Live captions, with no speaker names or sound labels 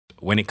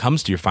when it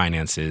comes to your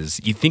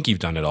finances, you think you've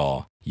done it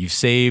all. You've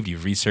saved,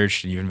 you've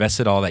researched, and you've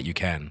invested all that you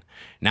can.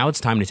 Now it's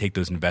time to take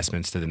those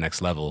investments to the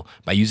next level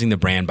by using the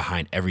brand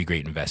behind every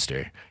great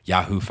investor,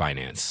 Yahoo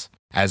Finance.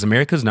 As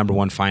America's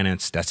 #1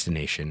 finance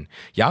destination,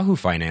 Yahoo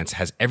Finance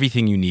has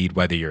everything you need,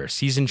 whether you're a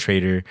seasoned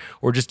trader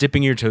or just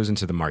dipping your toes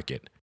into the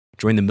market.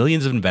 Join the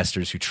millions of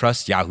investors who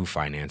trust Yahoo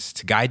Finance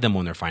to guide them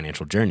on their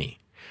financial journey.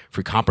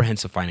 For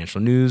comprehensive financial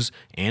news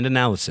and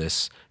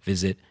analysis,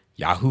 visit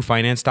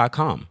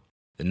yahoofinance.com,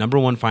 the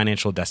 #1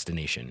 financial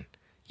destination,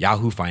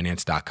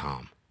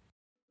 yahoofinance.com.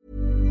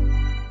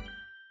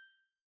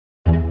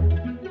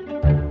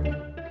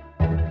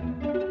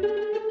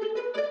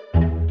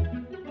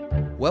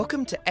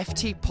 Welcome to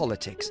FT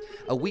Politics,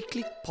 a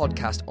weekly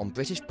podcast on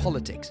British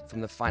politics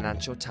from the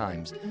Financial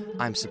Times.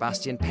 I'm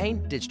Sebastian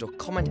Payne, digital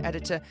comment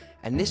editor,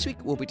 and this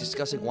week we'll be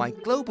discussing why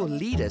global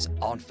leaders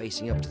aren't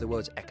facing up to the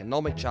world's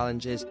economic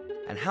challenges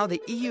and how the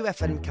EU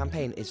referendum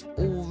campaign is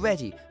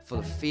already full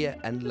of fear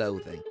and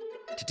loathing.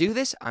 To do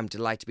this, I'm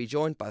delighted to be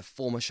joined by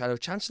former Shadow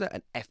Chancellor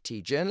and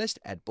FT journalist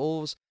Ed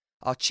Balls,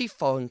 our chief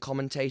foreign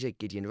commentator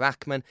Gideon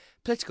Rachman,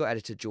 political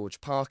editor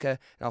George Parker,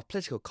 and our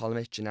political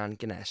columnist Janan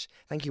Ganesh.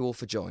 Thank you all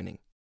for joining.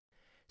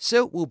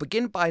 So we'll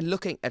begin by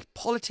looking at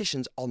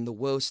politicians on the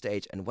world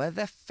stage and whether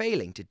they're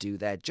failing to do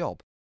their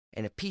job.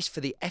 In a piece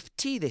for the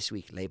FT this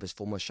week, Labour's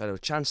former Shadow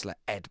Chancellor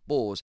Ed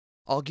Balls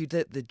argued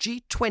that the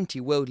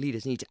G20 world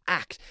leaders need to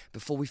act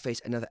before we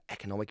face another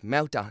economic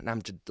meltdown, and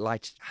I'm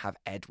delighted to have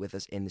Ed with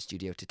us in the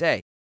studio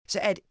today. So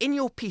Ed, in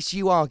your piece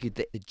you argued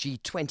that the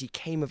G20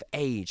 came of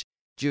age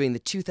during the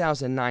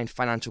 2009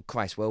 financial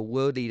crisis, where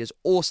world leaders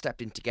all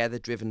stepped in together,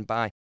 driven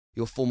by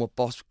your former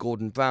boss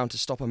Gordon Brown, to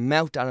stop a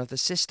meltdown of the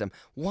system.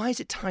 Why is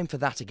it time for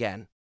that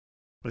again?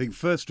 I think,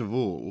 first of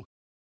all,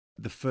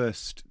 the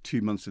first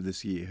 2 months of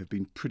this year have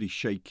been pretty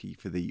shaky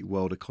for the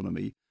world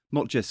economy,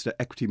 not just at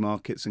equity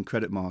markets and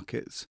credit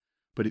markets,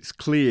 but it's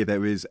clear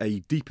there is a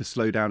deeper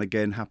slowdown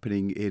again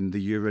happening in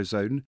the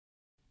Eurozone.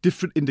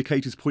 Different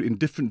indicators point in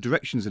different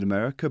directions in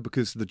America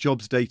because the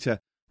jobs data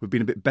have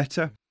been a bit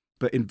better,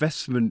 but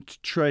investment,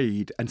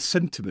 trade and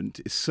sentiment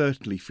is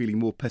certainly feeling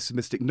more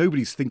pessimistic.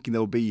 Nobody's thinking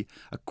there'll be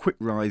a quick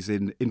rise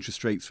in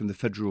interest rates from the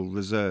Federal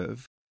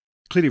Reserve.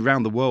 Clearly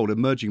around the world,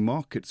 emerging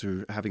markets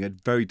are having a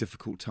very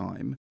difficult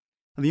time.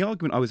 And the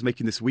argument I was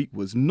making this week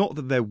was not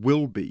that there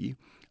will be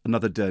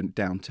another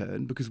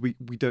downturn, because we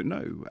don't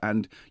know.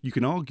 And you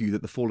can argue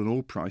that the fall in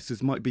oil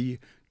prices might be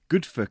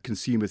good for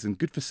consumers and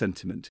good for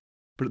sentiment.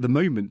 But at the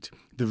moment,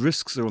 the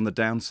risks are on the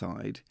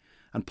downside.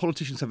 And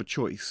politicians have a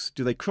choice.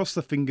 Do they cross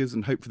their fingers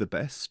and hope for the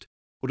best?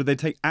 Or do they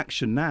take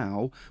action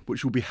now,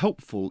 which will be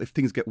helpful if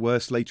things get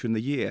worse later in the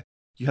year?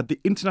 You had the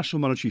International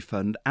Monetary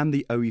Fund and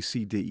the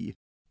OECD,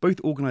 both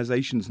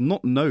organisations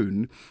not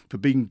known for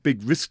being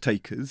big risk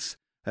takers,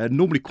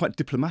 normally quite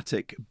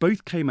diplomatic,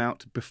 both came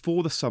out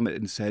before the summit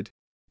and said,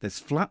 there's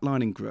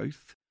flatlining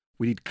growth,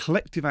 we need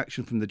collective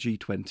action from the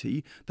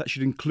G20, that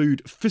should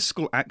include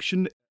fiscal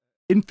action,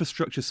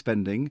 infrastructure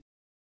spending,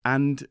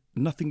 and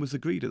nothing was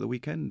agreed at the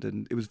weekend,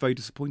 and it was very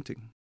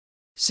disappointing.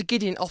 So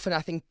Gideon, often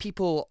I think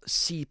people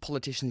see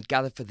politicians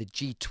gather for the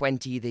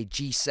G20, the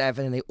G7,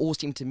 and they all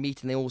seem to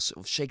meet and they all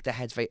sort of shake their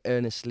heads very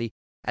earnestly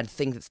and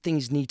think that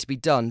things need to be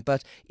done.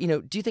 But,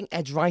 do you think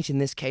Ed's right in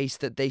this case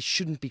that they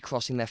shouldn't be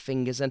crossing their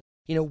fingers? And,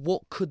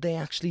 what could they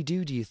actually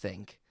do you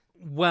think?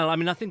 Well,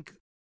 I think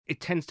it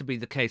tends to be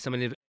the case.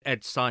 If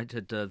Ed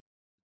cited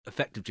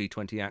effective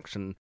G20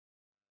 action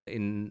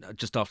in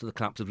just after the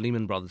collapse of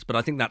Lehman Brothers. But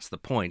I think that's the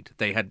point.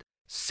 They had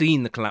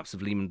seen the collapse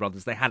of Lehman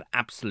Brothers. They had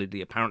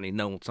absolutely, apparently,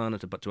 no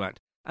alternative but to act.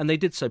 And they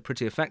did so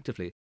pretty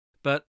effectively.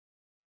 But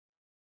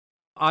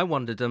I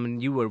wondered,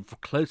 you were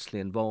closely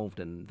involved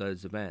in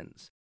those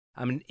events.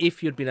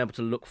 If you'd been able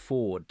to look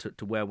forward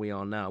to where we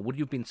are now, would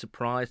you have been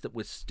surprised that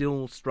we're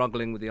still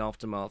struggling with the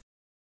aftermath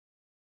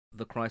of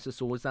the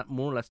crisis? Or is that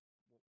more or less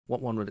what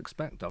one would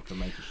expect after a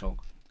major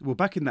shock? Well,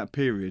 back in that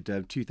period,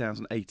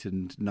 2008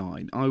 and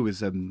 2009, I was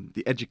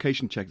the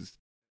Education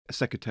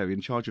Secretary in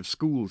charge of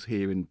schools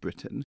here in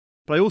Britain.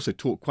 But I also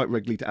talked quite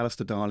regularly to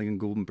Alistair Darling and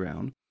Gordon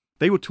Brown.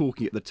 They were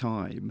talking at the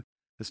time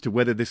as to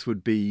whether this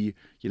would be,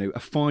 a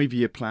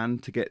 5-year plan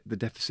to get the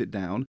deficit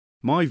down.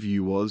 My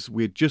view was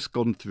we had just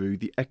gone through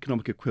the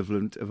economic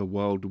equivalent of a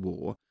world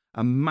war,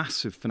 a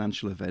massive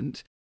financial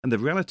event. And the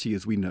reality,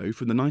 as we know,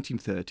 from the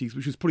 1930s,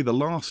 which was probably the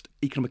last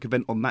economic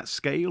event on that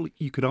scale,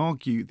 you could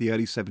argue the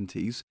early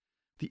 70s,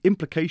 the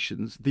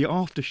implications, the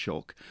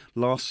aftershock,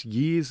 lasts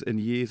years and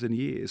years and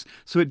years.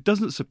 So it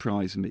doesn't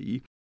surprise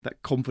me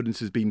that confidence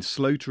has been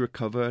slow to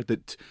recover,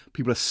 that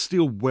people are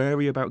still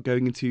wary about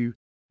going into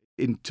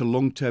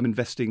long-term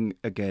investing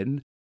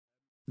again.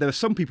 There are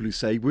some people who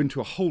say we're into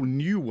a whole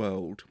new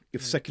world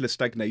of secular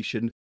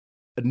stagnation,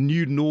 a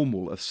new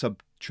normal of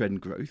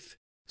sub-trend growth.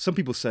 Some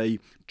people say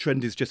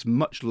trend is just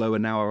much lower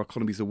now, our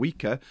economies are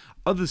weaker.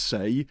 Others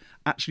say,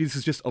 actually, this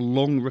is just a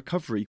long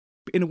recovery.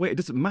 But in a way, it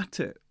doesn't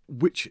matter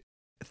which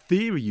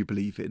theory you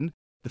believe in.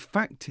 The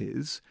fact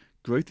is,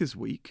 growth is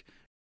weak.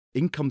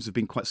 Incomes have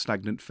been quite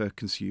stagnant for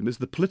consumers.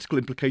 The political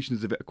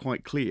implications of it are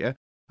quite clear.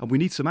 and we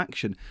need some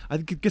action. I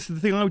guess the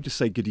thing I would just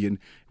say, Gideon,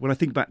 when I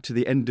think back to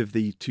the end of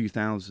the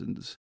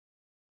 2000s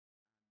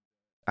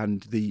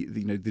and the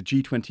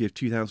G20 of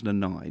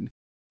 2009,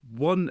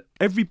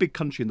 every big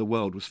country in the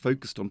world was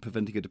focused on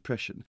preventing a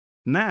depression.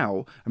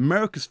 Now,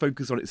 America's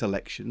focused on its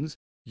elections,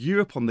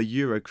 Europe on the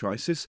euro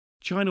crisis,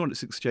 China on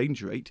its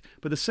exchange rate.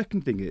 But the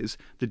second thing is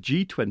the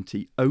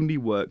G20 only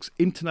works,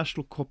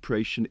 international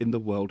cooperation in the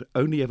world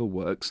only ever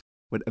works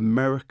when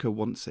America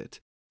wants it.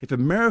 If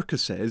America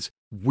says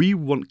we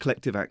want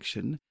collective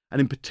action, and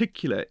in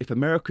particular, if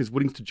America is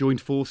willing to join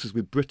forces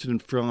with Britain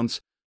and France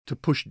to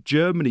push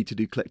Germany to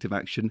do collective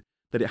action,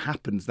 then it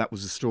happens. That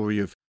was the story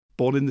of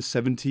Bonn in the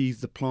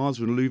 70s, the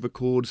Plaza and Louvre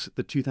Accords,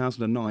 the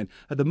 2009.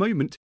 At the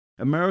moment,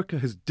 America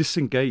has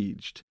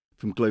disengaged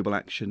from global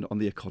action on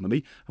the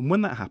economy. And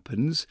when that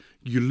happens,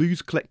 you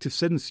lose collective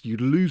sense, you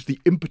lose the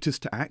impetus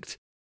to act.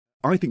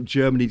 I think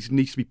Germany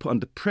needs to be put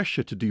under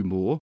pressure to do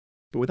more.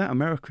 But without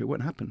America, it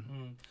won't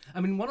happen.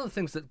 I mean, one of the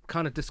things that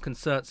kind of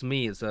disconcerts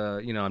me as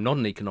I'm not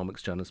an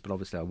economics journalist, but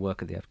obviously I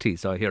work at the FT,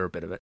 so I hear a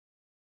bit of it,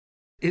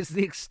 is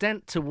the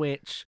extent to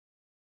which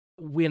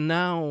we're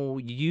now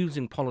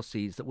using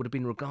policies that would have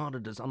been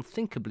regarded as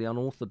unthinkably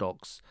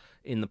unorthodox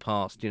in the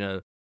past,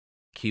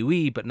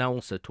 QE, but now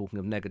also talking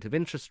of negative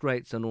interest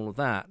rates and all of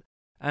that.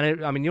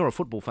 And you're a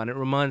football fan. It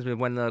reminds me of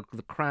when the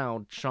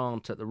crowd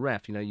chant at the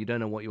ref, you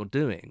don't know what you're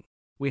doing.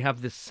 We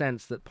have this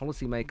sense that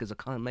policymakers are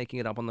kind of making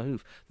it up on the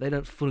hoof. They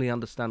don't fully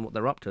understand what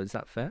they're up to. Is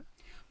that fair?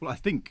 Well, I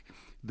think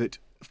that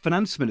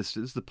finance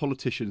ministers, the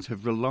politicians,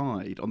 have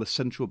relied on the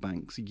central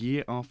banks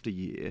year after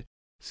year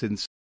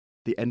since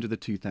the end of the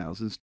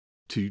 2000s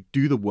to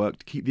do the work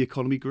to keep the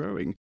economy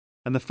growing.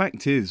 And the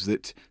fact is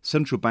that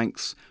central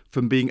banks,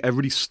 from being a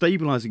really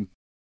stabilising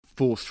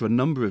force for a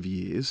number of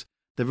years,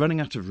 they're running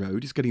out of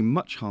road. It's getting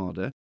much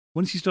harder.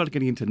 Once you start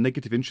getting into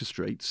negative interest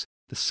rates,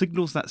 the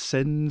signals that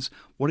sends,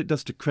 what it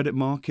does to credit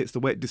markets, the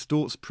way it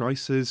distorts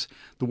prices,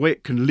 the way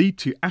it can lead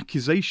to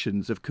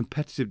accusations of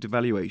competitive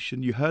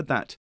devaluation. You heard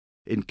that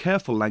in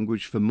careful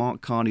language from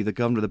Mark Carney, the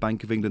Governor of the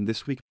Bank of England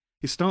this week.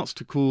 It starts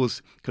to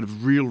cause kind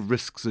of real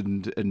risks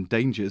and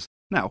dangers.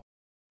 Now,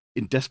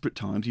 in desperate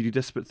times, you do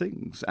desperate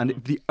things.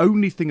 And the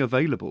only thing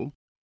available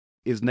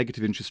is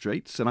negative interest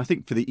rates. And I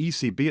think for the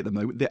ECB at the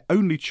moment, their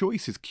only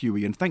choice is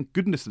QE. And thank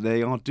goodness that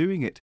they are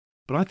doing it.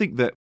 But I think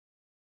that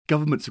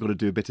governments have got to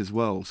do a bit as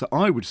well. So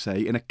I would say,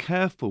 in a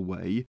careful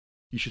way,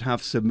 you should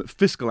have some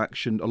fiscal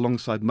action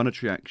alongside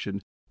monetary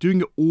action,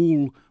 doing it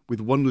all with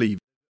one lever.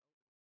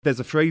 There's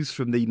a phrase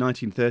from the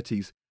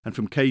 1930s and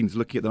from Keynes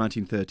looking at the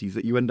 1930s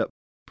that you end up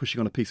pushing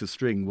on a piece of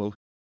string. Well,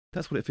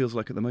 that's what it feels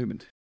like at the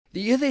moment.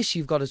 The other issue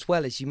you've got as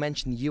well is you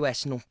mentioned the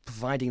US not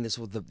providing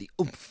the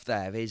oomph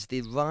there is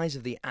the rise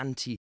of the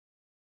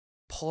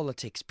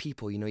anti-politics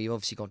people. You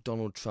obviously got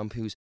Donald Trump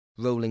who's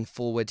rolling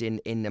forward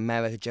in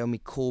America, Jeremy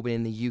Corbyn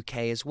in the UK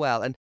as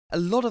well. And a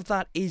lot of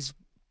that is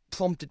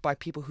prompted by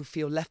people who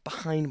feel left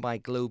behind by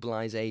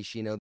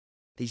globalisation,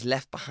 these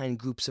left behind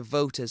groups of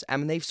voters. I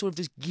mean, they've sort of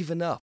just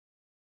given up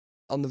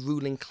on the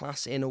ruling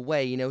class in a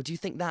way. Do you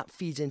think that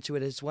feeds into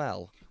it as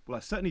well? Well,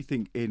 I certainly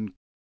think in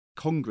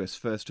Congress,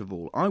 first of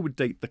all, I would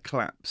date the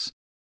collapse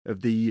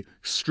of the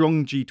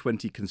strong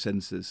G20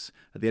 consensus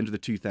at the end of the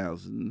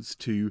 2000s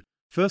to,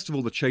 first of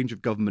all, the change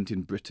of government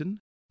in Britain,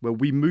 where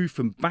we moved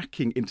from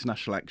backing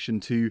international action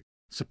to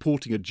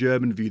supporting a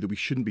German view that we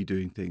shouldn't be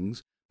doing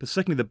things. But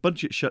secondly, the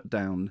budget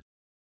shutdown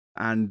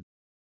and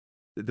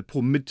the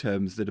poor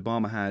midterms that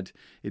Obama had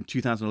in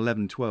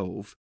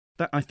 2011-12,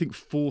 that I think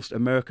forced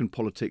American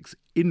politics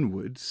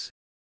inwards.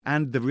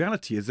 And the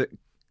reality is that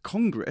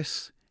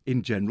Congress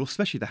in general,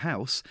 especially the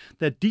House,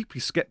 they're deeply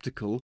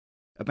sceptical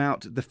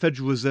about the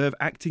Federal Reserve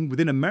acting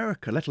within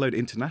America, let alone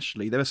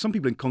internationally. There are some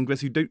people in Congress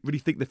who don't really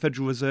think the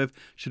Federal Reserve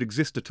should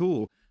exist at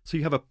all. So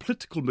you have a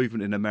political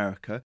movement in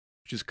America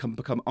which has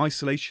become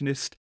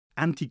isolationist,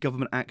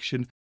 anti-government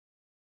action,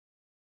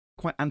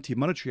 quite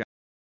anti-monetary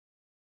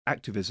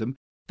activism.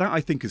 That, I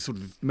think, has sort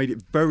of made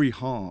it very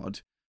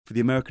hard for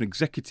the American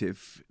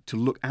executive to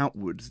look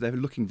outwards. They're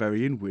looking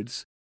very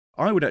inwards.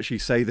 I would actually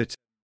say that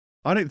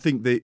I don't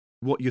think that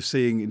what you're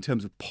seeing in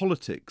terms of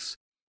politics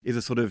is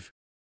a sort of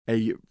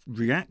a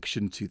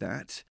reaction to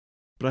that.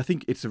 But I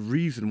think it's a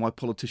reason why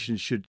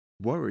politicians should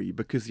worry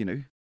because,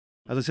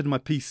 as I said in my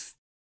piece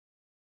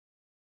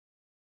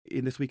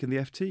in This Week in the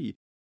FT,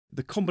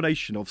 the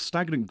combination of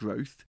stagnant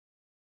growth,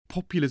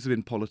 populism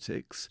in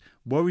politics,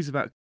 worries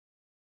about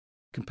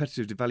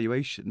competitive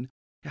devaluation,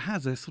 it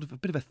has a sort of a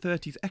bit of a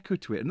 30s echo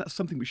to it, and that's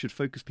something we should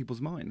focus people's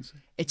minds.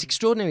 It's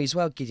extraordinary as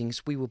well, Gideon,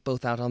 because we were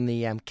both out on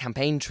the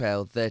campaign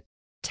trail, that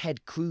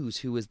Ted Cruz,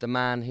 who was the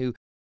man who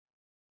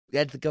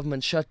led the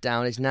government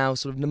shutdown, is now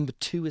sort of number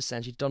two,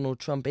 essentially, Donald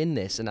Trump in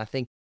this. And I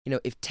think,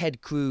 if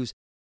Ted Cruz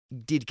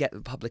did get the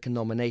Republican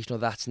nomination, or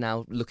that's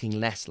now looking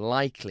less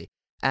likely,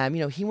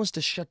 he wants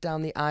to shut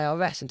down the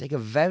IRS and take a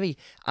very,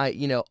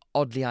 oddly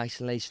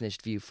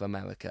isolationist view for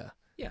America.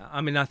 Yeah,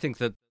 I think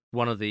that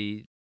one of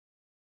the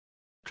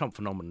Trump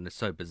phenomenon is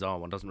so bizarre,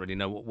 one doesn't really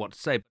know what to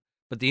say.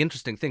 But the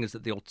interesting thing is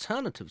that the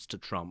alternatives to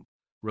Trump,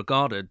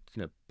 regarded,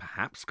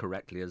 perhaps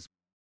correctly as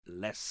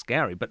less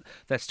scary, but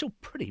they're still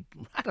pretty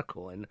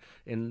radical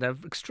in they're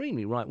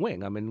extremely right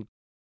wing. I mean,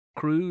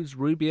 Cruz,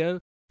 Rubio.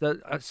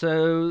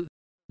 So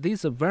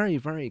these are very,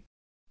 very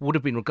would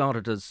have been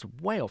regarded as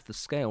way off the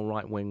scale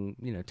right wing,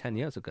 10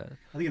 years ago.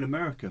 I think in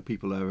America,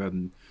 people are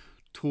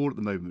torn at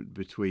the moment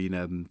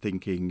between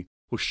thinking,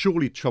 well,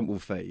 surely Trump will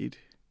fade,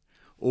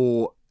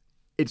 or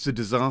it's a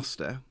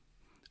disaster,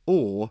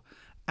 or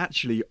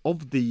actually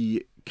of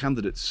the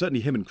candidates,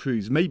 certainly him and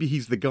Cruz, maybe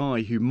he's the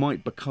guy who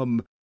might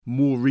become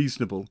more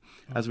reasonable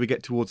as we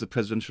get towards the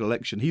presidential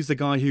election. He's the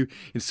guy who,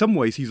 in some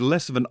ways, he's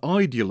less of an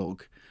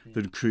ideologue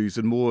than Cruz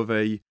and more of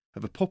a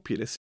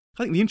populist.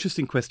 I think the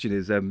interesting question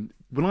is,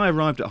 when I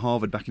arrived at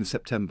Harvard back in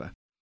September,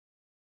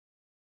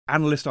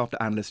 analyst after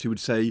analyst who would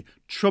say,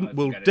 Trump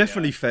will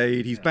definitely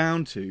fade, he's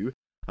bound to.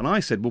 And I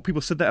said, well,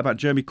 people said that about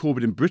Jeremy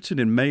Corbyn in Britain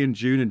in May and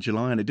June and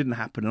July, and it didn't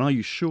happen. And are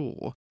you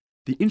sure?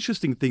 The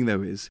interesting thing,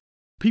 though, is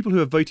people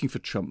who are voting for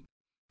Trump,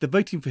 they're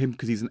voting for him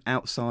because he's an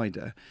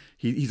outsider.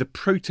 He's a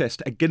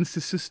protest against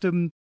the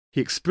system. He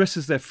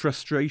expresses their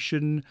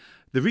frustration.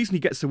 The reason he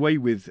gets away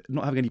with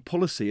not having any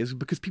policy is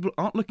because people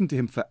aren't looking to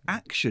him for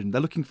action.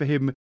 They're looking for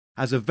him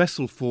as a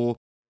vessel for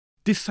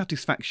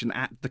dissatisfaction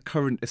at the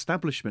current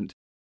establishment.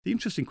 The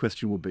interesting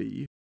question will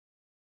be,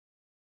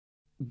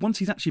 once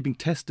he's actually being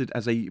tested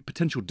as a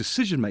potential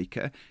decision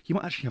maker, he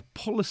might actually have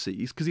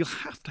policies, because he'll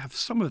have to have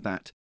some of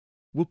that.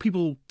 Will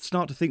people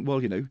start to think,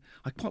 well,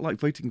 I quite like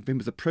voting for him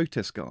as a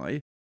protest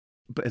guy,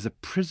 but as a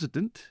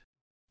president,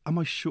 am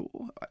I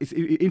sure? It's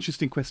an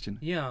interesting question.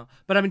 Yeah,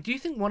 but I mean, do you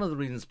think one of the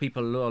reasons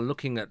people are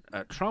looking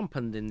at Trump,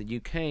 and in the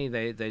UK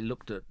they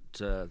looked at,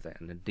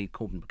 and indeed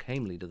Corbyn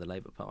became leader of the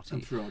Labour Party.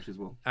 And Farage as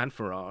well. And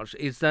Farage,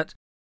 is that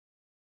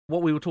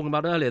what we were talking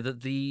about earlier,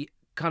 that the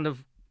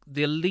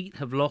elite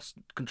have lost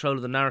control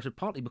of the narrative,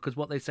 partly because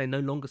what they say no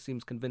longer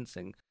seems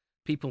convincing.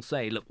 People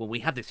say, look, well, we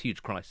had this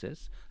huge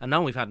crisis, and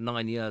now we've had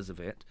 9 years of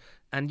it,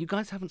 and you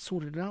guys haven't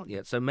sorted it out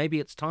yet, so maybe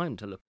it's time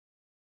to look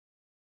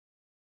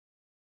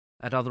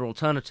at other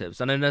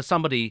alternatives. And then there's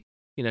somebody,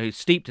 who's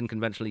steeped in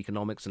conventional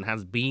economics and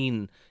has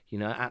been,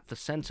 at the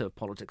centre of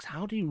politics.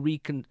 How do you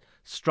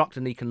reconstruct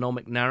an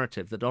economic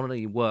narrative that not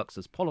only works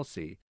as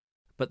policy,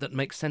 but that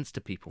makes sense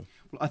to people?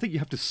 Well, I think you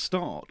have to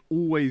start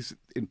always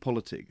in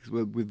politics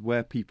with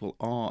where people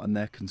are and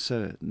their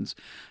concerns,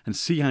 and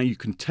see how you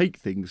can take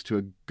things to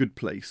a good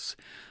place.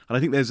 And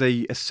I think there's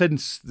a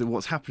sense that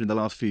what's happened in the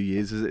last few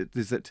years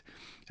is that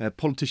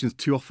politicians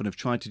too often have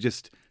tried to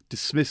just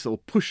dismiss or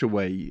push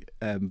away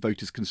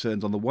voters'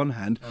 concerns on the one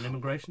hand. On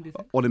immigration, do you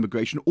think? On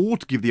immigration, or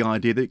to give the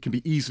idea that it can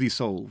be easily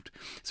solved.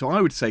 So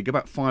I would say,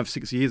 about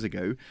 5-6 years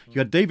ago, you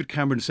had David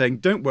Cameron saying,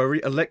 don't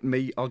worry, elect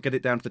me, I'll get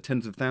it down to the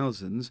tens of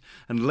thousands,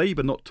 and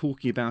Labour not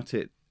talking about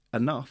it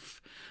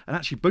enough. And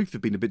actually both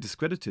have been a bit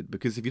discredited,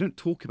 because if you don't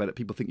talk about it,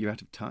 people think you're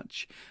out of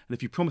touch. And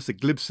if you promise a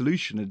glib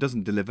solution and it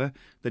doesn't deliver,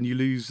 then you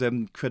lose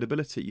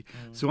credibility.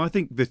 So I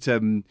think that,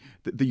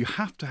 that you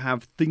have to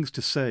have things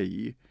to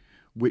say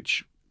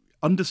which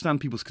understand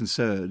people's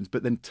concerns,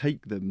 but then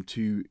take them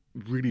to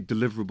really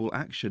deliverable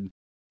action.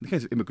 In the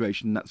case of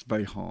immigration, that's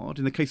very hard.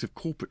 In the case of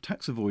corporate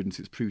tax avoidance,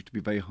 it's proved to be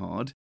very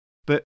hard.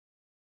 But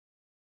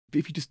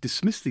if you just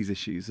dismiss these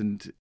issues,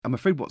 and I'm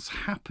afraid what's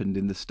happened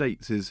in the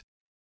States is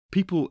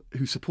people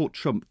who support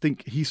Trump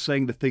think he's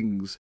saying the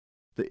things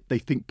that they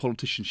think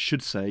politicians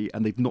should say,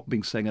 and they've not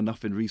been saying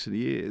enough in recent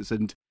years.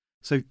 And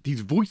so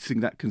he's voicing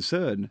that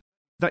concern.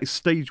 That is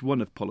stage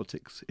one of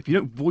politics. If you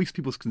don't voice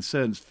people's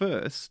concerns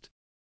first,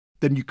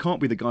 then you can't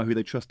be the guy who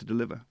they trust to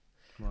deliver.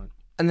 Right.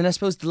 And then I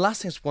suppose the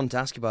last thing I just want to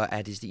ask you about,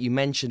 Ed, is that you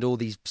mentioned all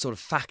these sort of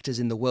factors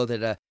in the world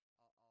that are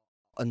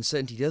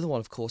uncertainty. The other one,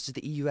 of course, is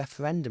the EU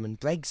referendum and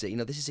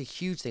Brexit. This is a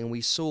huge thing. And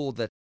we saw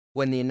that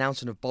when the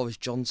announcement of Boris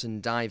Johnson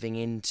diving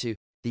into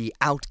the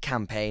Out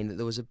campaign, that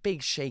there was a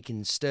big shake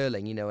in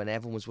sterling, and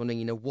everyone was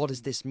wondering, what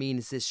does this mean?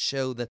 Does this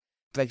show that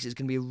Brexit is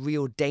going to be a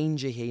real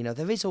danger here?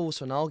 There is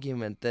also an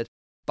argument that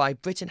by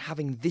Britain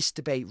having this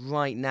debate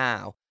right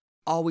now,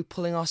 are we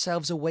pulling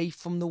ourselves away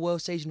from the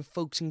world stage and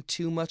focusing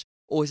too much?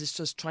 Or is this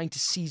just trying to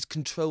seize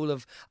control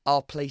of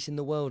our place in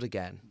the world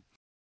again?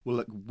 Well,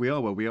 look, we are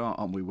where we are,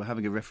 aren't we? We're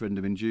having a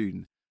referendum in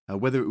June.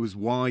 Whether it was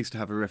wise to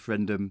have a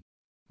referendum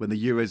when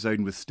the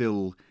Eurozone was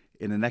still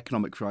in an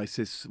economic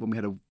crisis, when we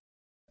had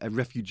a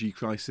refugee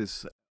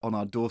crisis on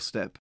our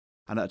doorstep,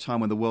 and at a time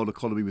when the world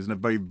economy was in a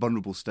very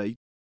vulnerable state,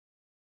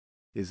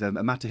 is a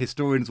matter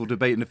historians will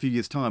debate in a few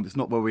years' time. It's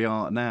not where we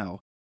are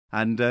now.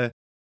 And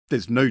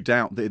there's no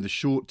doubt that in the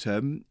short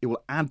term, it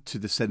will add to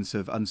the sense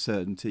of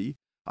uncertainty.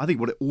 I think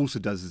what it also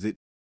does is it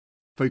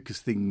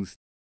focuses things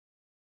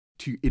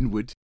too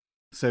inward.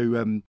 So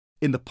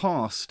in the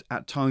past,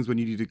 at times when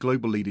you needed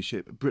global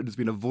leadership, Britain has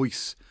been a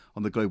voice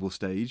on the global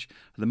stage.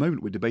 At the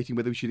moment, we're debating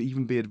whether we should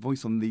even be a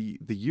voice on the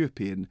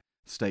European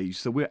stage.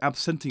 So we're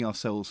absenting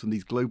ourselves from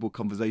these global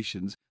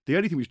conversations. The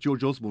only thing which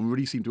George Osborne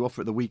really seemed to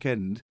offer at the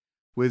weekend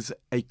was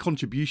a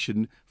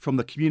contribution from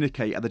the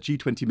communique at the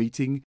G20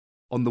 meeting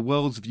on the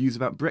world's views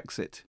about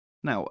Brexit.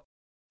 Now,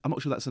 I'm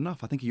not sure that's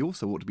enough. I think he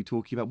also ought to be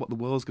talking about what the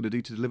world's going to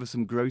do to deliver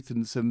some growth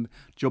and some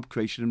job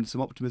creation and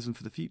some optimism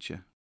for the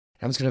future.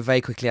 I'm just going to very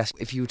quickly ask,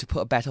 if you were to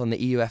put a bet on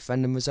the EU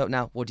referendum result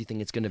now, what do you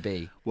think it's going to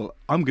be? Well,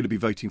 I'm going to be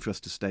voting for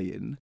us to stay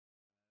in.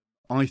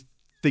 I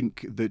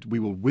think that we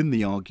will win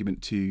the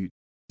argument to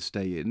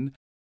stay in,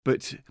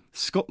 but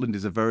Scotland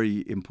is a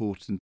very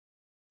important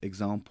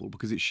example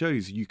because it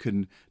shows you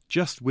can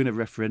just win a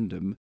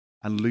referendum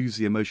and lose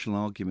the emotional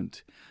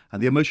argument.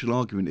 And the emotional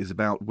argument is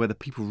about whether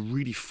people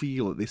really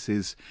feel that this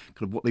is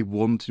kind of what they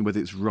want and whether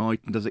it's right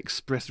and does it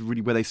express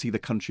really where they see the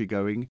country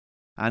going.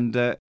 And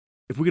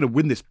if we're going to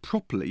win this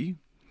properly,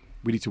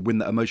 we need to win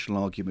that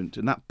emotional argument.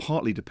 And that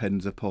partly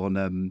depends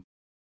upon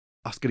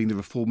us getting the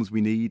reforms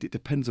we need. It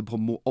depends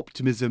upon more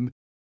optimism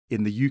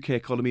in the UK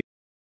economy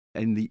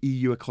and the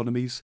EU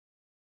economies.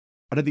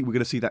 I don't think we're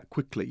going to see that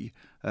quickly.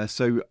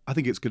 So I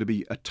think it's going to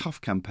be a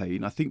tough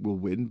campaign. I think we'll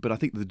win, but I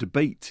think the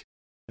debate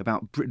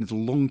about Britain's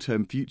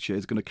long-term future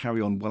is going to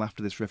carry on well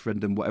after this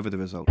referendum, whatever the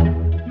result.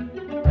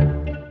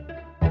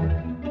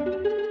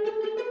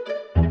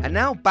 And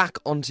now back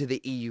onto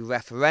the EU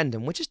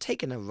referendum, which has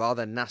taken a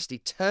rather nasty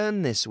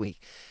turn this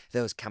week.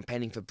 Those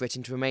campaigning for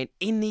Britain to remain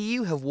in the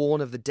EU have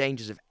warned of the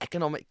dangers of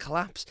economic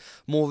collapse,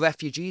 more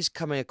refugees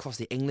coming across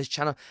the English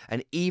Channel,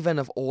 and even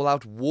of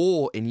all-out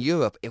war in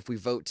Europe if we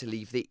vote to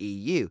leave the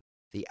EU.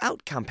 The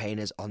out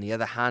campaigners, on the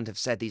other hand, have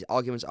said these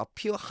arguments are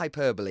pure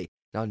hyperbole,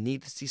 now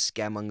needlessly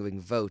scaremongering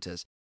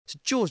voters. So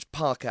George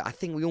Parker, I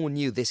think we all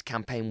knew this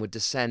campaign would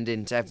descend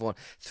into everyone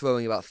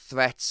throwing about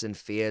threats and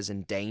fears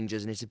and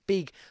dangers, and it's a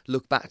big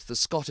look back to the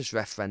Scottish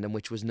referendum,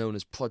 which was known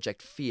as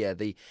Project Fear,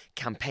 the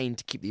campaign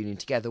to keep the Union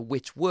together,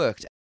 which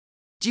worked.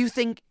 Do you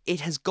think it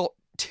has got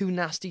too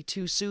nasty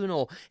too soon,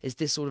 or is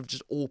this sort of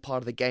just all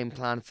part of the game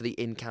plan for the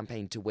In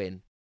campaign to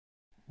win?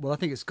 Well, I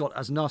think it's got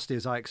as nasty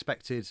as I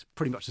expected,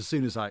 pretty much as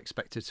soon as I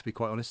expected, to be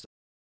quite honest.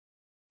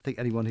 I think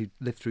anyone who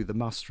lived through the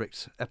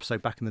Maastricht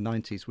episode back in the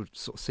 90s would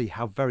sort of see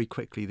how very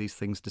quickly these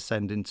things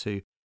descend into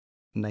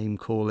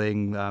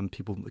name-calling,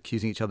 people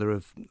accusing each other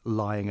of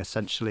lying,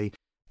 essentially.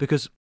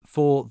 Because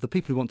for the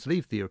people who want to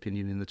leave the European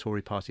Union, the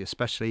Tory party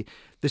especially,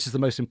 this is the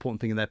most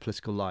important thing in their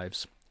political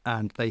lives.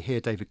 And they hear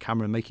David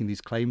Cameron making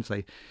these claims.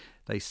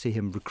 They see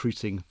him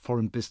recruiting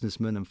foreign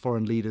businessmen and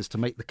foreign leaders to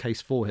make the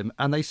case for him.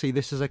 And they see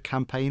this as a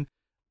campaign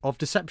of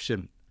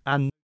deception.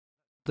 And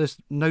there's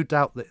no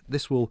doubt that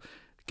this will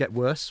get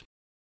worse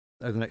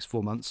over the next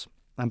 4 months.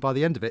 And by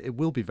the end of it, it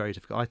will be very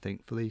difficult, I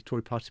think, for the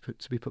Tory party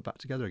to be put back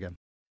together again.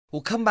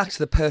 We'll come back to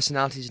the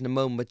personalities in a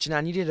moment, but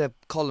Janan, you did a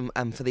column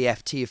for the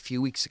FT a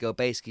few weeks ago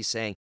basically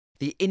saying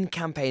the In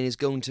campaign is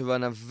going to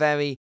run a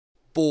very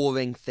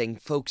boring thing,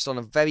 focused on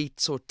a very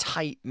sort of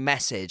tight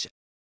message.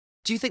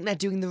 Do you think they're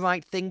doing the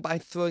right thing by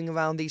throwing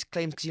around these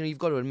claims? Because, you've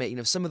got to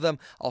admit, some of them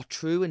are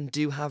true and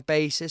do have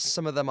basis.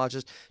 Some of them are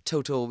just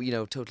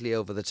totally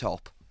over the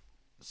top.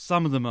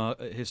 Some of them are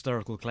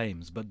historical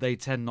claims, but they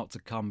tend not to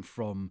come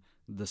from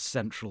the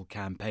central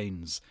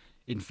campaigns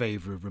in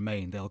favour of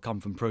Remain. They'll come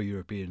from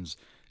pro-Europeans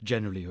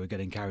generally who are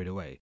getting carried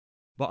away.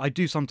 But I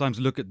do sometimes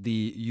look at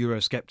the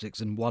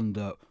Eurosceptics and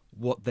wonder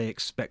what they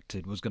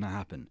expected was going to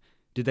happen.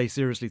 Did they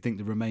seriously think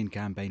the Remain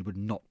campaign would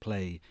not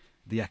play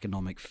the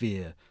economic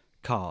fear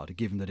card,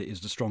 given that it is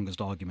the strongest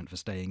argument for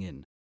staying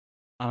in?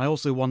 And I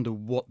also wonder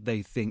what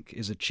they think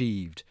is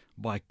achieved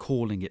by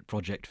calling it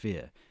Project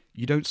Fear.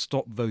 You don't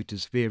stop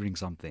voters fearing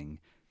something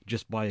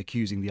just by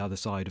accusing the other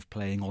side of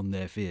playing on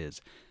their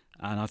fears.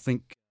 And I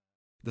think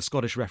the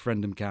Scottish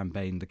referendum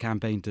campaign, the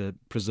campaign to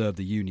preserve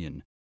the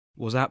Union,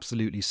 was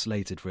absolutely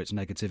slated for its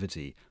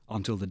negativity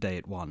until the day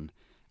it won.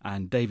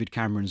 And David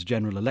Cameron's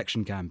general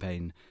election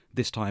campaign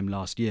this time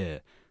last year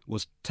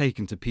was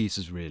taken to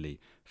pieces, really,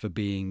 for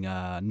being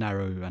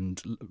narrow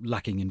and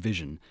lacking in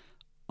vision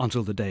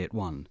until the day it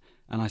won.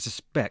 And I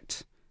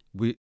suspect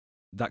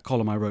that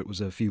column I wrote was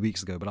a few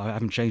weeks ago, but I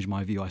haven't changed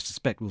my view. I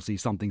suspect we'll see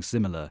something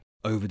similar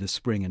over the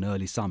spring and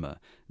early summer,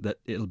 that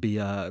it'll be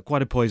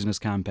quite a poisonous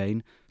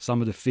campaign. Some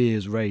of the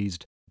fears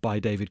raised by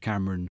David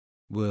Cameron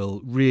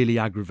will really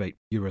aggravate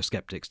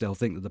Eurosceptics. They'll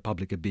think that the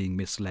public are being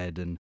misled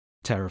and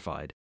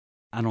terrified.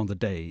 And on the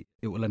day,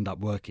 it will end up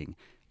working.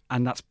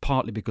 And that's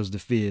partly because the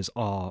fears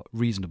are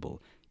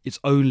reasonable. It's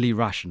only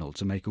rational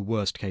to make a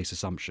worst-case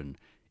assumption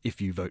if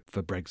you vote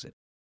for Brexit.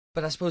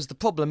 But I suppose the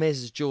problem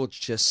is, as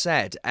George just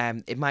said,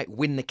 it might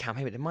win the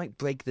campaign, but it might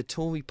break the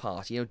Tory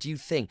party. Do you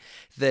think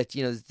that,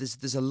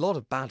 there's a lot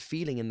of bad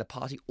feeling in the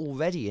party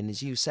already, and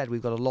as you said,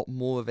 we've got a lot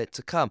more of it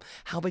to come.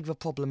 How big of a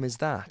problem is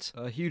that?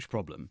 A huge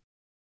problem.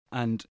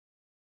 And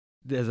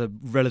there's a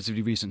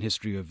relatively recent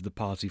history of the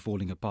party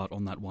falling apart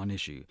on that one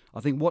issue. I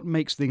think what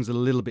makes things a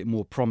little bit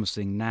more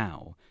promising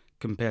now,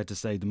 compared to,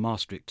 say, the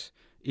Maastricht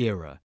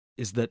era,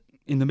 is that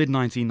in the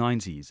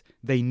mid-1990s,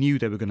 they knew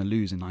they were going to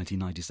lose in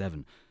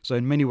 1997. So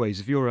in many ways,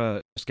 if you're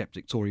a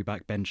sceptic Tory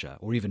backbencher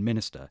or even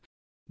minister,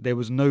 there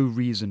was no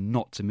reason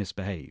not to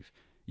misbehave.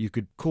 You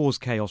could cause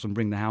chaos and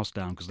bring the house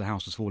down because the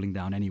house was falling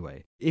down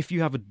anyway. If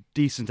you have a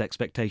decent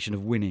expectation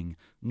of winning,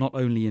 not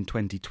only in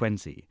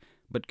 2020,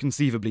 but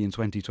conceivably in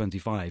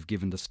 2025,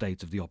 given the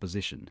state of the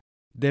opposition,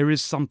 there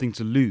is something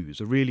to lose,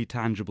 a really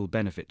tangible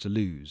benefit to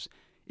lose,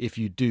 if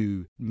you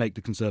do make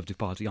the Conservative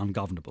Party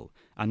ungovernable.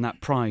 And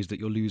that prize that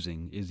you're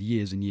losing is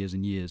years and years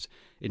and years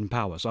in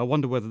power. So I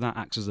wonder whether that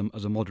acts as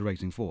a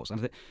moderating force.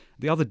 And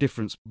the other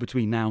difference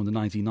between now and the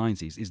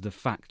 1990s is the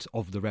fact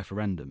of the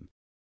referendum.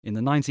 In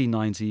the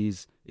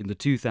 1990s, in the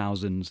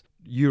 2000s,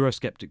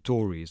 Eurosceptic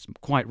Tories,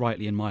 quite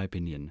rightly in my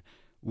opinion,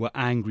 were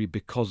angry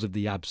because of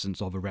the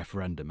absence of a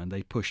referendum, and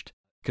they pushed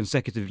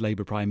consecutive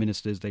Labour Prime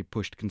Ministers, they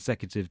pushed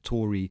consecutive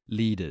Tory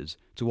leaders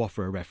to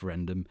offer a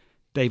referendum.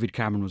 David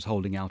Cameron was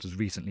holding out as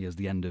recently as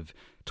the end of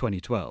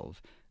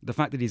 2012. The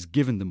fact that he's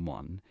given them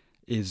one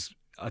is,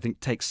 I think,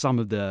 takes some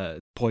of the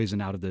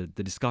poison out of the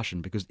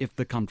discussion, because if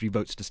the country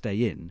votes to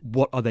stay in,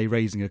 what are they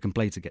raising a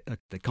complaint against?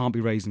 They can't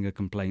be raising a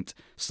complaint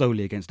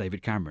solely against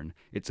David Cameron.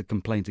 It's a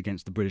complaint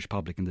against the British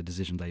public and the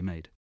decision they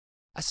made.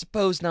 I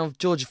suppose now,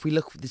 George, if we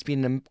look, there's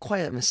been quite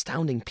an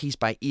astounding piece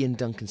by Ian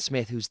Duncan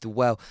Smith, who's the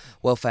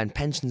Welfare and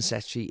Pension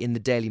Secretary, in the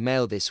Daily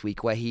Mail this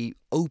week, where he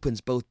opens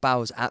both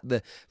barrels at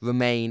the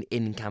Remain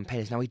in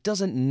campaigners. Now, he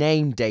doesn't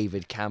name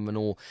David Cameron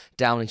or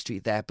Downing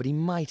Street there, but he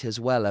might as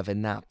well have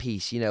in that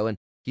piece, and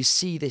you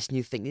see this and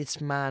you think,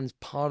 this man's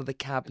part of the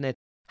cabinet.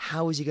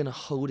 How is he going to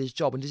hold his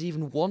job? And does he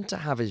even want to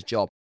have his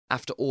job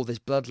after all this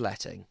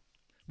bloodletting?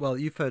 Well,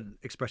 you've heard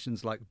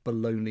expressions like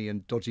baloney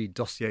and dodgy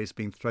dossiers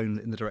being thrown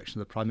in the direction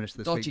of the Prime Minister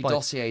this week. Dodgy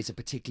dossier is a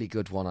particularly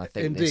good one, I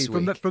think, indeed, this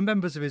week. From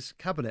members of his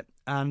cabinet.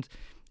 And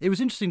it was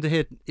interesting to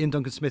hear Ian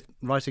Duncan Smith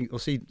writing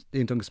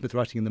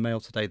in the Mail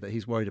today that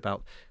he's worried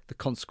about the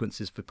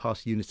consequences for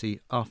party unity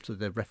after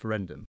the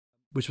referendum,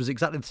 which was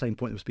exactly the same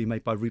point that was being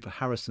made by Rupert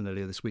Harrison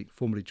earlier this week,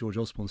 formerly George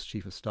Osborne's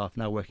Chief of Staff,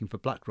 now working for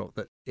BlackRock,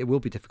 that it will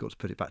be difficult to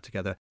put it back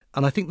together.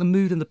 And I think the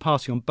mood in the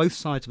party on both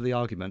sides of the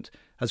argument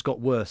has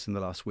got worse in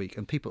the last week,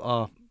 and people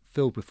are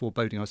filled with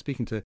foreboding. I was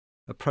speaking to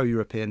a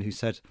pro-European who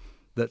said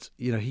that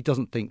he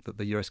doesn't think that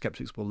the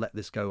Eurosceptics will let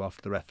this go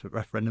after the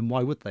referendum.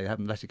 Why would they? They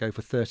haven't let it go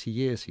for 30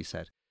 years, he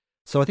said.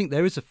 So I think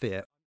there is a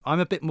fear.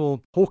 I'm a bit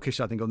more hawkish,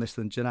 I think, on this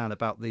than Janan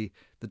about the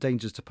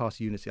dangers to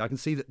party unity. I can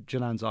see that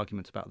Janan's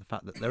argument about the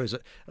fact that there is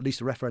at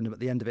least a referendum at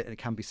the end of it and it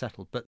can be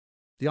settled. But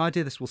the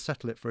idea this will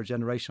settle it for a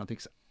generation, I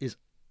think, is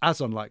as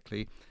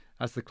unlikely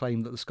as the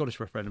claim that the Scottish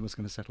referendum was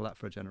going to settle that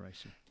for a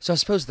generation. So I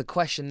suppose the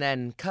question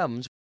then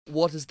comes,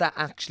 what does that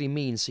actually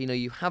mean? So,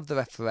 you have the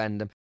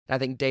referendum. And I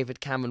think David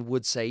Cameron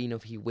would say,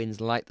 if he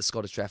wins like the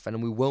Scottish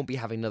referendum, we won't be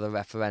having another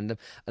referendum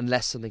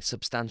unless something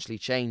substantially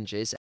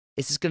changes.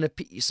 Is this going to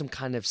be some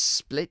kind of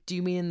split, do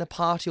you mean, in the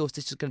party? Or is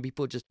this just going to be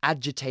people just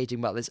agitating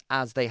about this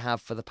as they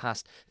have for the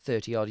past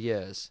 30-odd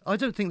years? I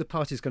don't think the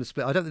party is going to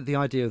split. I don't think the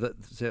idea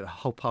that the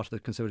whole part of the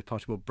Conservative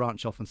Party will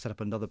branch off and set up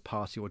another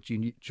party or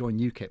join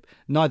UKIP,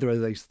 neither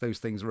of those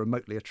things are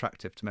remotely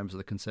attractive to members of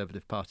the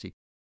Conservative Party.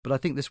 But I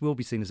think this will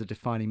be seen as a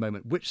defining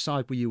moment. Which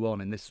side were you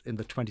on in the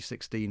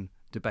 2016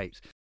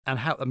 debate? And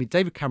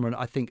David Cameron,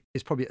 I think,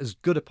 is probably as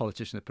good a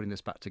politician at putting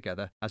this back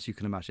together as you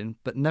can imagine.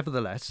 But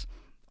nevertheless,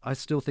 I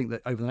still think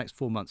that over the next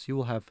 4 months, you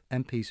will have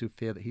MPs who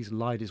fear that he's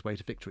lied his way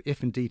to victory,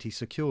 if indeed he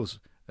secures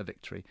a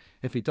victory.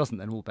 If he doesn't,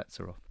 then all bets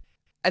are off.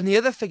 And the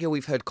other figure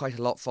we've heard quite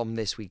a lot from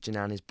this week,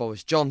 Janan, is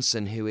Boris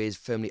Johnson, who is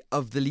firmly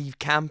of the Leave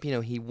camp.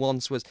 He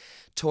once was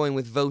toying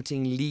with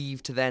voting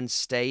Leave to then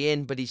stay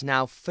in, but he's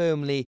now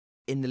firmly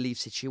in the Leave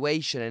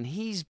situation. And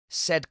he's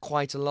said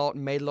quite a lot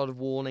and made a lot of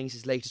warnings.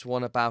 His latest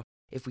one about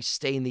if we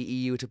stay in the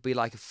EU, it'll be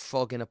like a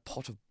frog in a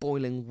pot of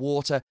boiling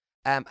water.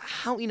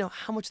 How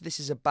much of this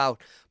is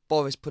about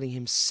Boris putting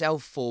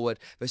himself forward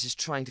versus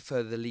trying to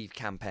further the Leave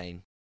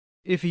campaign?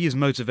 If he is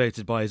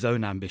motivated by his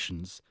own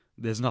ambitions,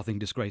 there's nothing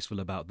disgraceful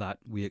about that.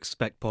 We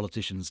expect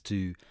politicians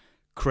to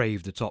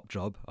crave the top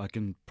job. I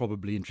can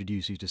probably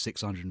introduce you to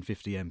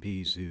 650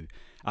 MPs who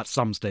at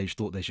some stage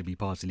thought they should be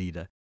party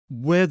leader.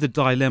 Where the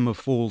dilemma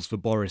falls for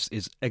Boris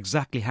is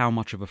exactly how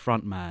much of a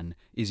frontman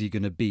is he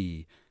going to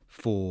be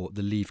for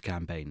the Leave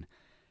campaign.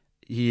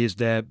 He is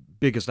their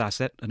biggest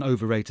asset, an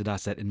overrated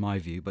asset in my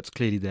view, but it's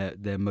clearly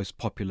their most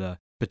popular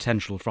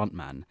potential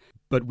frontman.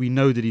 But we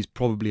know that he's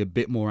probably a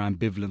bit more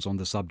ambivalent on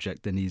the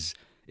subject than he's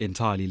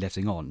entirely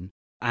letting on,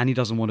 and he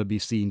doesn't want to be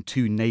seen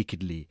too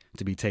nakedly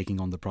to be taking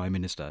on the Prime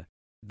Minister.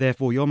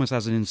 Therefore, he almost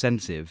has an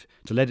incentive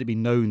to let it be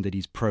known that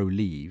he's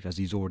pro-Leave, as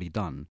he's already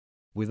done,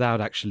 without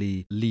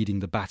actually leading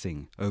the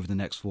batting over the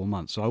next 4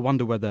 months. So I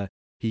wonder whether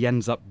he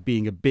ends up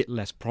being a bit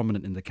less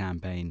prominent in the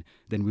campaign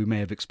than we may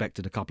have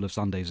expected a couple of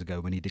Sundays ago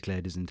when he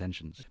declared his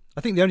intentions.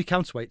 I think the only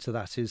counterweight to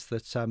that is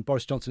that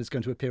Boris Johnson is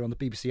going to appear on the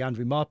BBC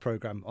Andrew Marr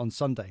programme on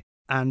Sunday.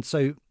 And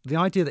so the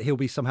idea that he'll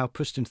be somehow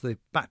pushed into the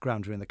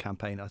background during the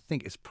campaign, I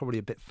think is probably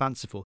a bit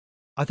fanciful.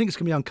 I think it's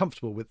going to be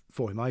uncomfortable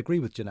for him. I agree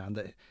with Janan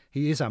that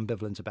he is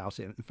ambivalent about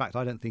it. In fact,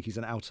 I don't think he's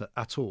an outer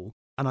at all.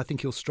 And I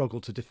think he'll struggle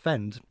to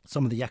defend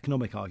some of the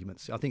economic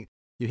arguments. I think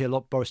you hear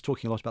Boris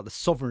talking a lot about the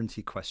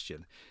sovereignty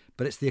question,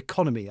 but it's the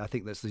economy, I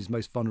think, that's his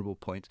most vulnerable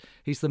point.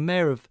 He's the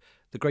mayor of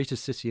the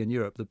greatest city in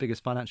Europe, the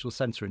biggest financial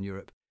centre in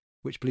Europe,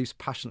 which believes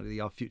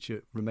passionately our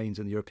future remains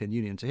in the European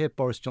Union. To hear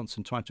Boris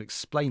Johnson trying to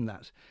explain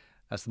that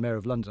as the mayor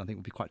of London, I think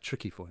would be quite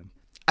tricky for him.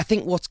 I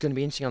think what's going to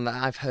be interesting on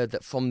that, I've heard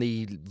that from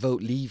the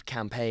Vote Leave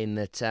campaign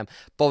that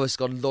Boris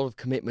got a lot of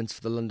commitments for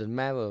the London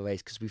mayoral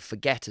race, because we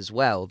forget as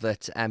well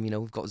that,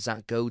 we've got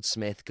Zach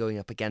Goldsmith going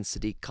up against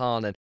Sadiq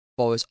Khan, and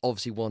Boris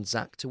obviously wants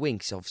Zach to win,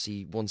 because he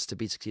obviously wants to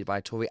be succeeded by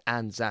a Tory,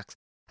 and Zach's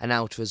an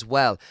outer as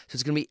well. So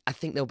it's going to be, I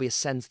think there'll be a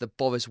sense that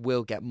Boris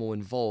will get more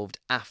involved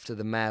after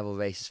the mayoral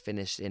race is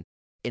finished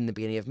in the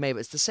beginning of May. But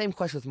it's the same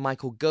question with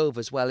Michael Gove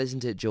as well,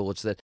 isn't it,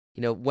 George? That,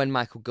 when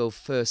Michael Gove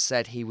first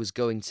said he was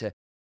going to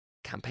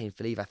campaign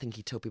for Leave, I think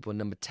he told people in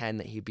Number 10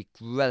 that he'd be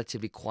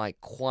relatively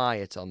quite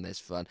quiet on this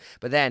front.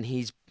 But then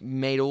he's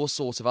made all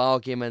sorts of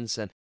arguments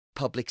and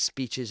public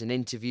speeches and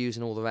interviews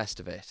and all the rest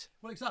of it.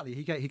 Well, exactly.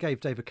 He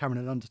gave David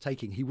Cameron an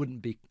undertaking he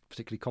wouldn't be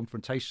particularly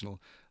confrontational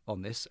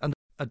on this. And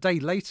a day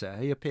later,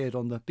 he appeared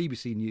on the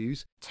BBC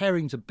News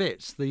tearing to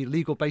bits the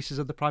legal basis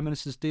of the Prime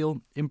Minister's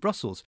deal in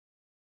Brussels.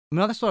 I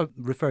mean, that's what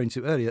I'm referring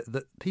to earlier,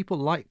 that people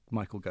like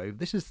Michael Gove,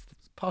 this is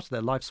part of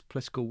their life's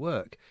political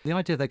work. The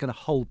idea they're going to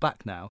hold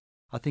back now,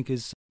 I think,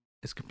 is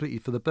completely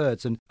for the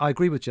birds. And I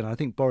agree with Jen. I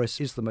think Boris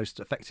is the most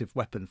effective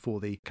weapon for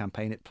the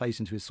campaign. It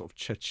plays into his sort of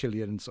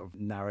Churchillian sort of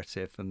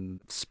narrative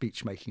and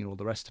speech making and all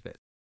the rest of it.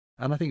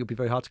 And I think it would be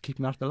very hard to keep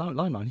him out of the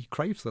limelight. He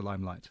craves the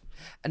limelight.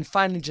 And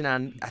finally,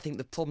 Janan, I think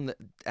the problem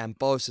that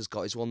Boris has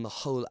got is one the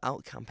whole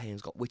Out campaign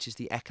has got, which is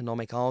the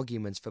economic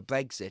arguments for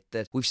Brexit,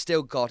 that we've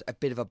still got a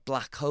bit of a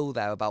black hole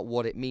there about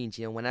what it means.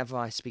 Whenever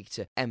I speak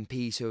to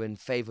MPs who are in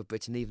favour of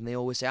Britain leaving, they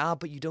always say,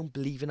 but you don't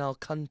believe in our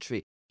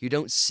country. You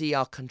don't see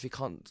our country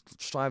can't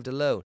strive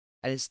alone.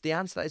 And it's the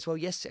answer to that is, well,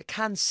 yes, I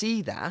can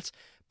see that,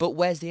 but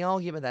where's the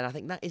argument then? I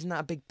think isn't that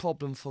a big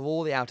problem for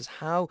all the Outers?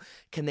 How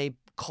can they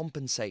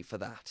compensate for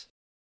that?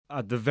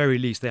 At the very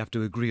least, they have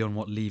to agree on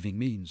what leaving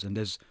means. And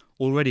there's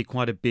already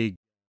quite a big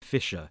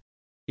fissure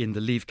in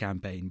the Leave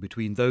campaign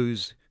between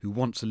those who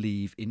want to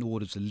leave in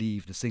order to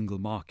leave the single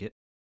market,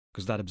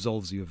 because that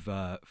absolves you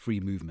of free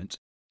movement,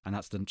 and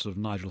that's the sort of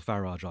Nigel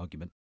Farage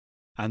argument,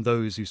 and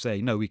those who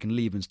say, no, we can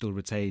leave and still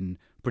retain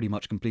pretty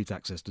much complete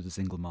access to the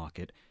single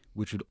market,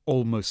 which would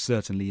almost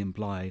certainly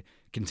imply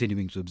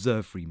continuing to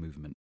observe free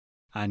movement.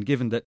 And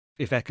given that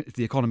if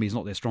the economy is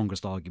not their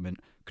strongest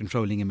argument,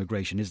 controlling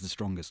immigration is the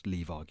strongest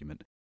Leave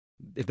argument.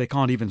 If they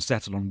can't even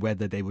settle on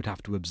whether they would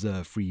have to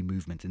observe free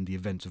movement in the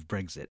event of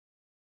Brexit,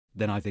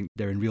 then I think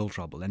they're in real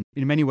trouble. And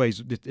in many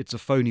ways, it's a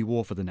phony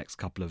war for the next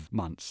couple of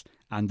months.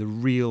 And the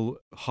real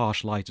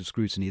harsh light of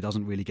scrutiny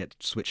doesn't really get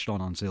switched on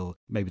until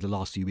maybe the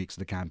last few weeks of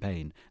the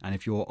campaign. And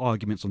if your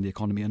arguments on the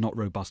economy are not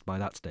robust by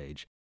that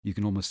stage, you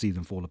can almost see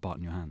them fall apart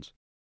in your hands.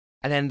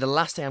 And then the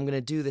last thing, I'm going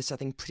to do this, I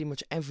think, pretty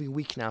much every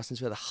week now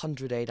since we're the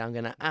 108, I'm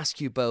going to ask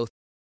you both,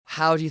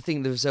 how do you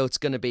think the result's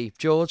going to be?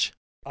 George?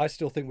 I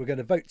still think we're going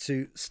to vote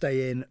to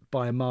stay in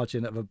by a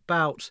margin of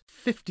about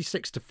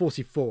 56 to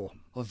 44.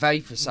 Well, very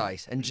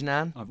precise. And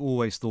Janan? I've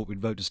always thought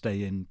we'd vote to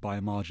stay in by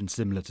a margin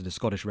similar to the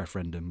Scottish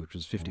referendum, which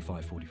was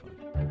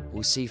 55-45.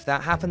 We'll see if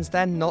that happens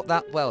then. Not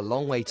that,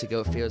 long way to go,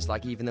 it feels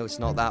like, even though it's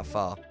not that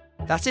far.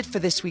 That's it for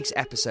this week's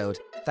episode.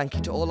 Thank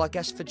you to all our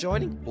guests for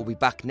joining. We'll be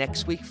back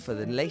next week for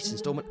the latest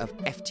instalment of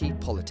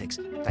FT Politics.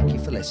 Thank you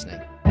for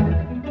listening.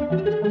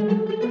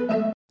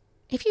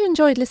 If you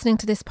enjoyed listening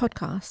to this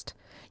podcast,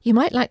 you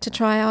might like to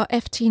try our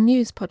FT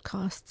News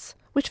podcasts,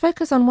 which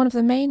focus on one of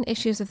the main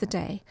issues of the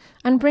day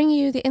and bring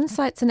you the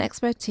insights and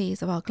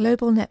expertise of our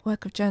global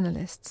network of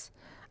journalists,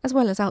 as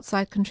well as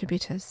outside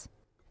contributors.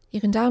 You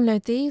can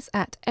download these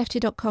at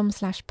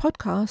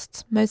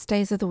ft.com/podcasts most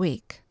days of the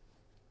week.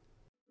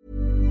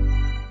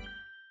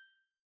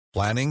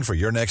 Planning for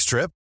your next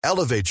trip?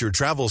 Elevate your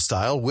travel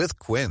style with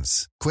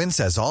Quince. Quince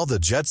has all the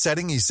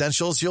jet-setting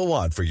essentials you'll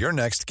want for your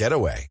next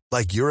getaway,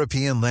 like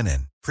European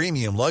linen,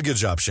 premium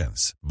luggage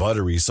options,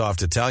 buttery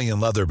soft Italian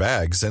leather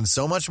bags, and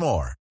so much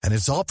more. And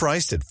it's all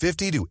priced at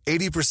 50 to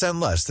 80%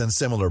 less than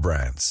similar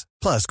brands.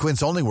 Plus,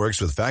 Quince only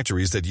works with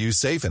factories that use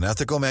safe and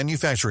ethical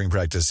manufacturing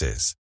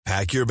practices.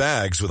 Pack your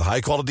bags with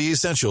high-quality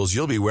essentials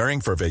you'll be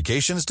wearing for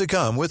vacations to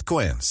come with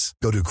Quince.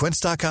 Go to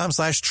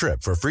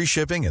quince.com/trip for free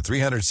shipping and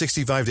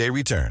 365-day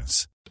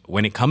returns.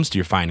 When it comes to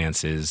your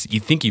finances,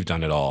 you think you've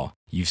done it all.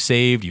 You've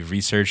saved, you've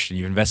researched, and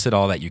you've invested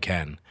all that you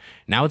can.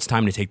 Now it's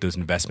time to take those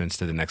investments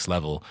to the next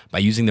level by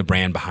using the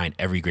brand behind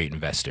every great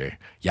investor,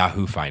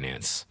 Yahoo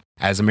Finance.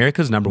 As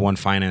America's #1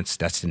 finance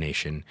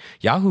destination,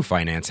 Yahoo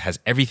Finance has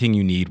everything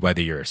you need,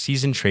 whether you're a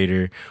seasoned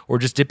trader or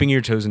just dipping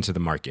your toes into the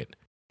market.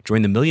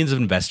 Join the millions of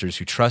investors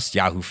who trust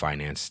Yahoo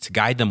Finance to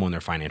guide them on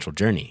their financial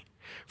journey.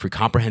 For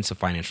comprehensive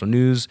financial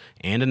news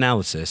and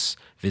analysis,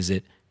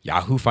 visit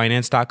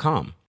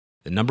yahoofinance.com,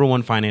 the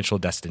 #1 financial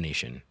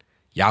destination,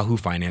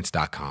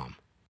 yahoofinance.com.